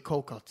you don't eat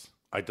cold cuts.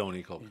 I don't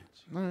eat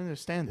coconuts. I don't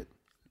understand it.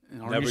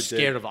 And aren't Never you did.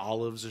 scared of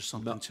olives or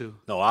something too?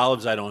 No,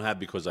 olives I don't have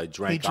because I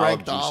drank, He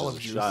drank the olive olive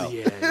juice juice. as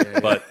a child. Yeah.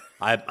 But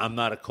I'm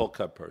not a cold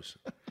cut person.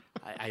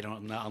 I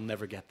don't. I'll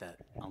never get that.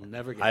 I'll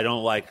never get. I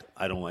don't like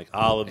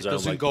olives. It I don't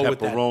doesn't like go with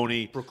that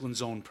pepperoni.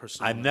 Brooklyn's own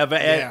person. I've never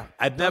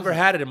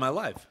had it in my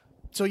life.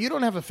 So you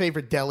don't have a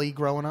favorite deli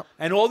growing up?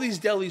 And all these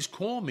delis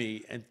call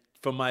me and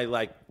for my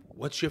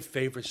what's your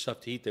favorite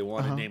stuff to eat? They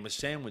want to name a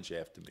sandwich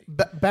after me.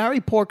 Barry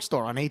Pork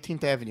Store on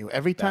 18th Avenue.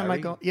 Every time I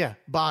Barry? go,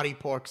 Body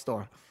Pork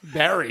Store.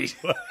 Barry.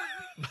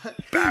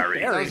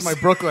 That was my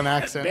Brooklyn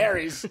accent.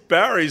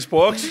 Barry's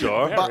Pork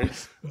Store.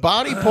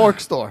 Body Pork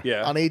Store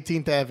Yeah. on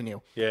 18th Avenue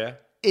Yeah.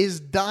 is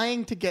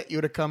dying to get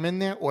you to come in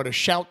there or to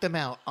shout them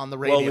out on the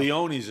radio. Well,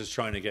 Leone's is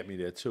trying to get me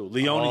there too.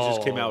 Leone's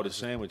just came out with a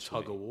sandwich for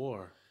Tug me. of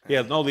war.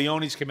 Yeah, no,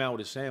 Leone's came out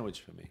with a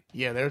sandwich for me.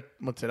 Yeah, their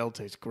mozzarella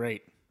tastes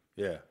great.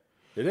 Yeah,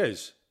 it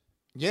is.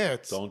 Yeah,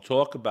 it's Don't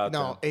talk about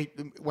no.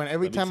 them. Every Let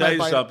me time tell I you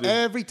bite, something.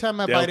 every time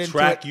I They'll bite into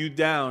track it, you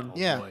down.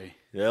 yeah. Boy.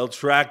 They'll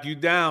track you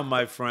down,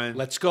 my friend.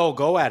 Let's go.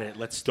 Go at it.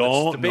 Let's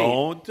don't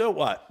debate. do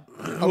what?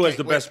 Who has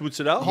the wait. best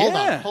mozzarella?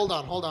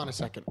 Hold on a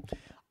second.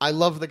 I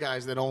love the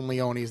guys that own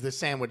Leone's, the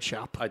sandwich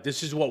shop. All right,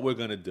 this is what we're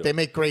gonna do. They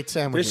make great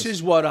sandwiches. This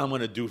is what I'm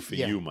gonna do for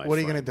Yeah. you, my friend. What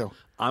are you gonna do?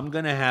 I'm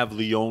gonna have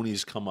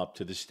Leone's come up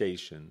to the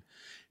station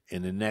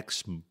in the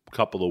next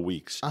couple of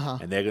weeks,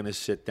 and they're gonna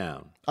sit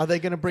down. Are they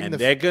going to bring And the?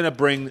 they're gonna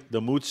bring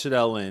the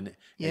mozzarella in,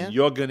 Yeah. and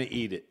you're gonna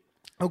eat it.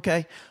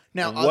 Okay.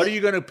 Now, And what are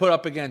you gonna put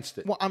up against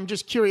it? Well, I'm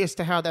just curious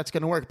to how that's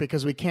going to work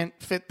because we can't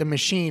fit the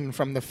machine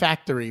from the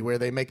factory where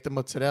they make the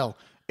mozzarella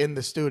in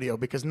the studio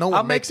because no one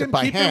I'll make makes it them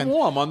by keep hand. it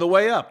warm on the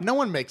way up. No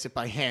one makes it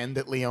by hand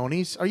at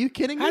Leone's. Are you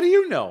kidding me? How do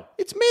you know?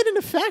 It's made in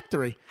a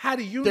factory. How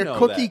do you They're know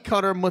cookie that?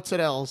 cutter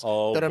mozzarellas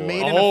Oh, that are boy.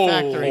 made in a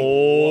factory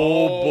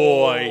Oh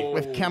boy!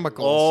 with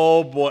chemicals.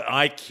 Oh boy!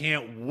 I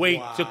can't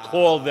wait to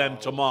call them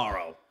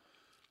tomorrow.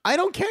 I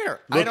don't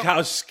care. Look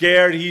how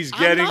scared he's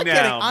getting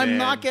now. I'm man.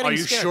 not getting Are you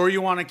scared. sure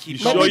you want to keep?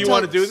 Sure you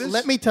want to do this?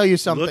 Let me tell you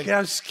something. Look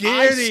how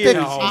scared he is.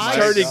 He's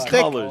turning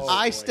colors.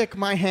 I stick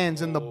my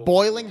hands in the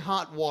boiling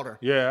hot water.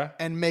 Yeah.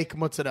 And make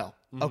mozzarella.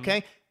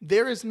 Okay?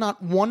 There is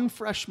not one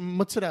fresh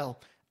mozzarella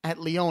at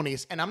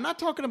Leone's, and I'm not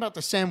talking about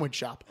the sandwich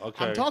shop.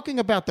 Okay. I'm talking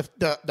about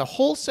the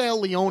wholesale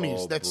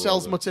Leone's that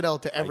sells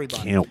mozzarella to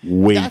everybody. Can't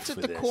wait That's for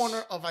at the this.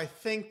 corner of, I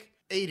think,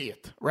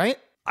 80th, right?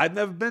 I've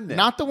never been there.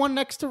 Not the one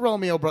next to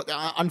Romeo Brothers.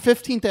 On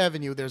 15th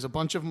Avenue, there's a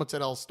bunch of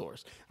mozzarella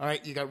stores. All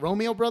right, you got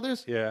Romeo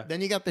Brothers. Yeah.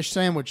 Then you got the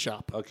sandwich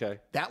shop. Okay.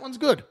 That one's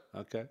good.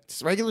 Okay.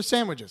 It's regular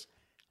sandwiches.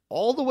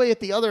 All the way at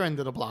the other end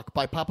of the block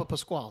by Papa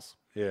Pasquale's,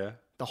 Yeah.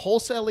 the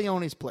wholesale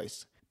Leone's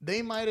place.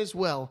 They might as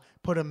well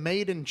put a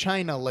made in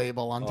China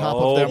label on top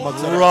of their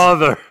mozzarella.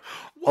 brother.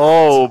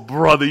 Oh,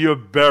 brother, you're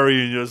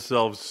burying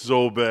yourself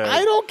so bad.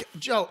 I don't,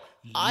 Joe.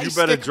 You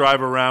better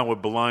drive around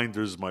with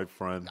blinders, my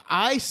friend.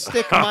 I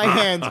stick my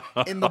hands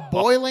in the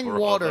boiling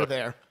water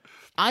there.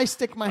 I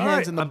stick my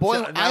hands in the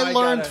boiling. I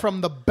learned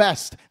from the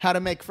best how to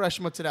make fresh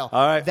mozzarella.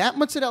 All right. That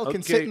mozzarella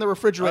can sit in the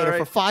refrigerator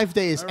for 5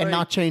 days and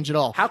not change at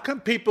all. How come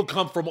people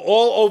come from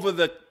all over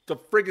the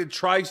friggin'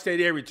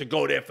 tri-state area to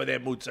go there for their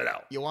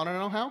mozzarella? You want to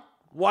know how?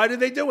 Why do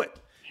they do it?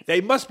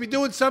 They must be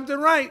doing something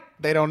right.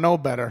 They don't know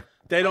better.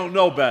 They don't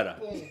know better.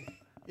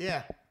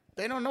 Yeah.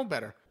 They don't know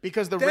better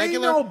because the They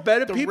regular, know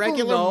better. the People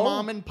regular know.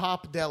 mom and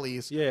pop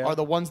delis Yeah. are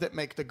the ones that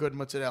make the good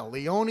mozzarella.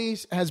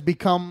 Leone's has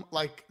become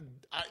like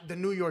the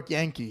New York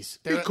Yankees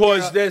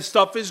Because their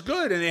stuff is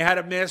good and they had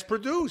to mass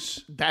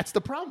produce. that's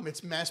the problem.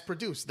 It's mass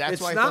produced. That's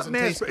It's why it not doesn't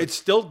mass. taste good. It's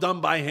still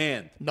done by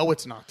hand. No,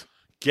 it's not.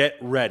 Get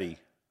ready.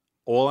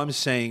 All I'm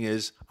saying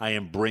is I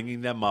am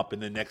bringing them up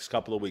in the next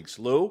couple of weeks.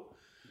 Lou,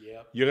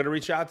 you're going to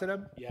reach out to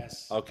them?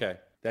 Yes. Okay,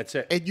 that's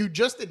it. And you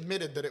just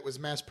admitted that it was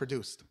mass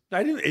produced.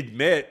 I didn't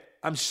admit.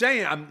 I'm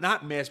saying I'm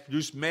not mass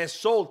produced, mass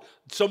sold.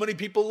 So many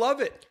people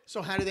love it.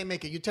 So how do they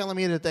make it? You telling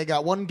me that they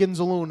got one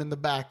Ginzaloon in the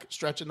back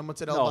stretching the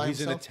mozzarella No, by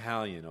he's an himself?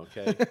 Italian,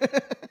 okay?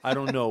 I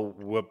don't know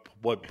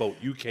what boat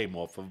you came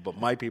off of, but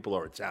my people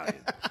are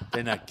Italian.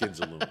 They're not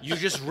Ginzaloon. You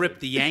just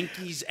ripped the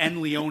Yankees and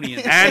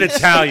Leonians. And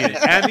Italian.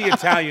 And the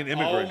Italian Oh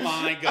immigrants.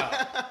 my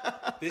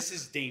God. This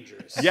is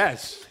dangerous.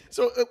 Yes.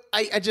 So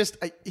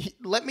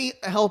let me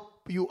help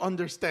you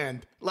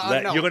understand.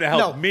 You're going to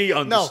help me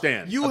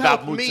understand you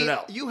about help me.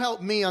 mozzarella. You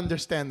help me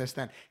understand this.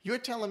 Then you're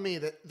telling me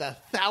that the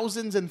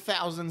thousands and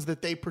thousands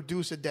that they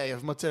produce a day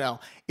of mozzarella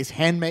is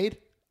handmade.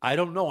 I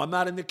don't know. I'm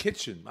not in the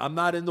kitchen. I'm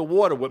not in the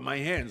water with my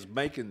hands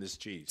making this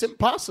cheese. It's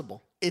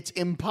impossible. It's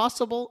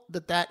impossible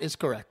that is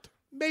correct.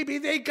 Maybe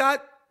they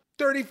got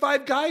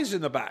 35 guys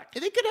in the back.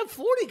 They could have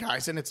 40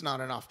 guys and it's not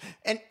enough.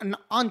 And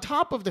on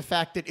top of the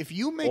fact that if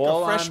you make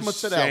All a fresh I'm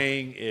mozzarella,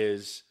 saying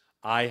is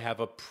I have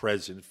a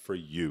present for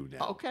you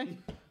now. okay,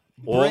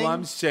 All bring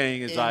I'm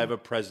saying is in- I have a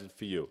present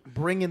for you.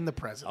 bring in the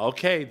present.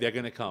 Okay, they're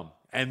going to come.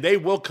 And they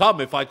will come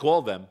if I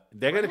call them.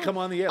 They're going to come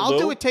on the air. I'll Lou,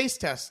 do a taste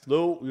test.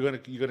 Lou, you're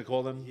going to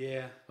call them?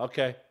 Yeah.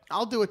 Okay.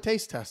 I'll do a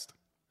taste test.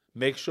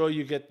 Make sure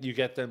you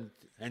get them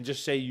and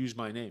just say use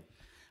my name.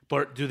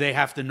 But do they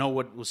have to know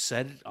what was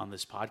said on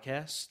this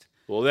podcast?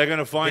 Well, they're going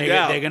to find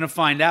out. They're going to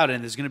find out,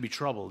 and there's going to be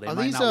trouble. They Are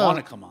might these, not want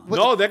to come on.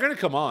 No, they're going to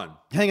come on.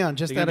 Hang on,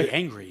 just They're out going of to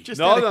be angry. just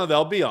No, out of, no,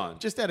 they'll be on.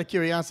 just out of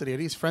curiosity, are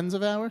these friends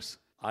of ours?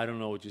 I don't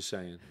know what you're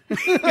saying.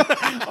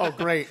 Oh,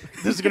 great!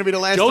 This is going to be the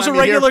last. Joe's time a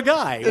you hear- regular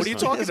guy. What This are you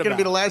talking is going to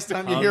be the about? last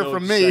time you I hear don't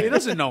from know what me. He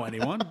doesn't know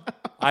anyone.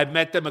 I've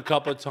met them a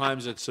couple of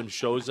times at some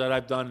shows that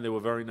I've done, and they were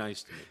very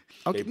nice to me.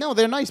 Okay, no,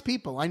 they're nice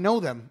people. I know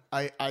them.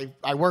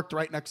 I worked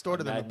right next door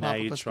to them. Now, at now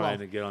Papa you're Pasquale. trying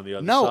to get on the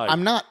other No, side.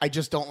 I'm not. I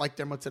just don't like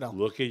their mozzarella.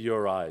 Look at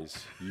your eyes.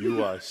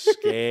 You are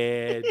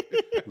scared.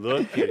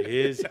 Look at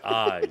his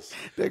eyes.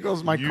 There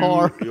goes my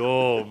car.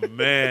 Oh,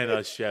 man,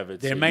 Shevitz.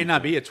 There may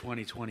not be a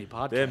 2020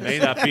 podcast. There may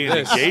not be an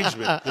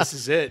engagement. This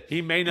is it.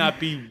 He may not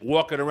be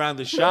walking around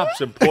the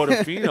shops in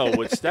Portofino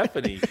with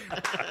Stephanie.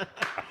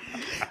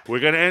 We're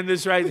going to end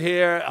this right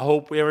here. I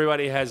hope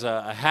everybody has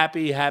a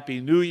happy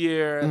new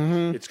year.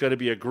 Mm-hmm. It's going to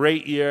be a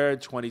great year,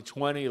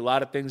 2020. A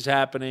lot of things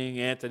happening.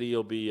 Anthony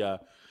will be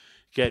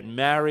getting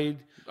married.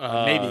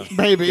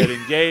 Maybe. Get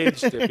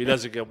engaged. If he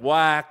doesn't get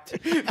whacked,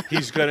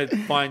 he's going to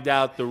find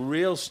out the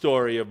real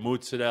story of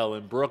mozzarella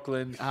in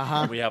Brooklyn.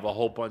 And we have a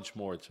whole bunch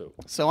more, too.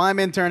 So I'm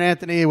intern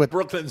Anthony with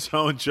Brooklyn's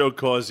own Joe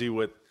Causey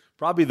with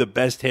probably the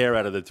best hair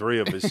out of the three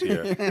of us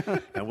here.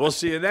 And we'll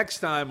see you next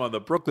time on the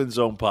Brooklyn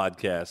Zone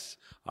podcast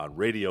on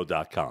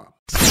radio.com.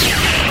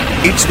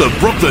 It's the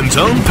Brooklyn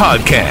Zone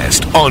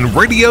podcast on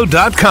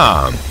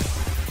radio.com.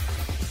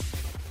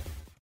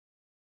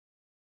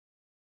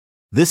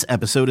 This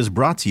episode is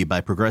brought to you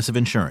by Progressive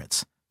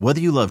Insurance. Whether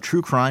you love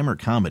true crime or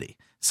comedy,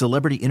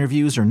 celebrity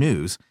interviews or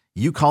news,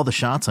 you call the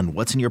shots on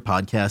what's in your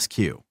podcast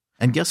queue.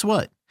 And guess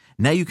what?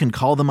 Now you can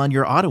call them on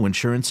your auto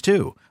insurance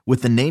too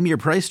with the Name Your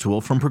Price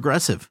tool from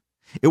Progressive.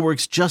 It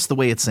works just the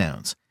way it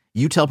sounds.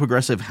 You tell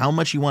Progressive how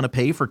much you want to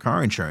pay for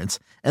car insurance,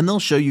 and they'll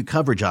show you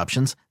coverage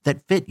options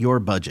that fit your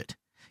budget.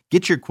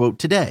 Get your quote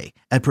today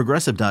at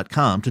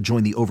Progressive.com to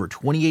join the over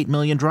 28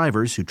 million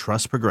drivers who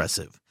trust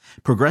Progressive.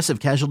 Progressive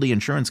Casualty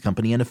Insurance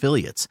Company and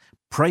Affiliates.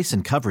 Price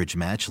and coverage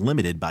match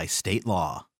limited by state law.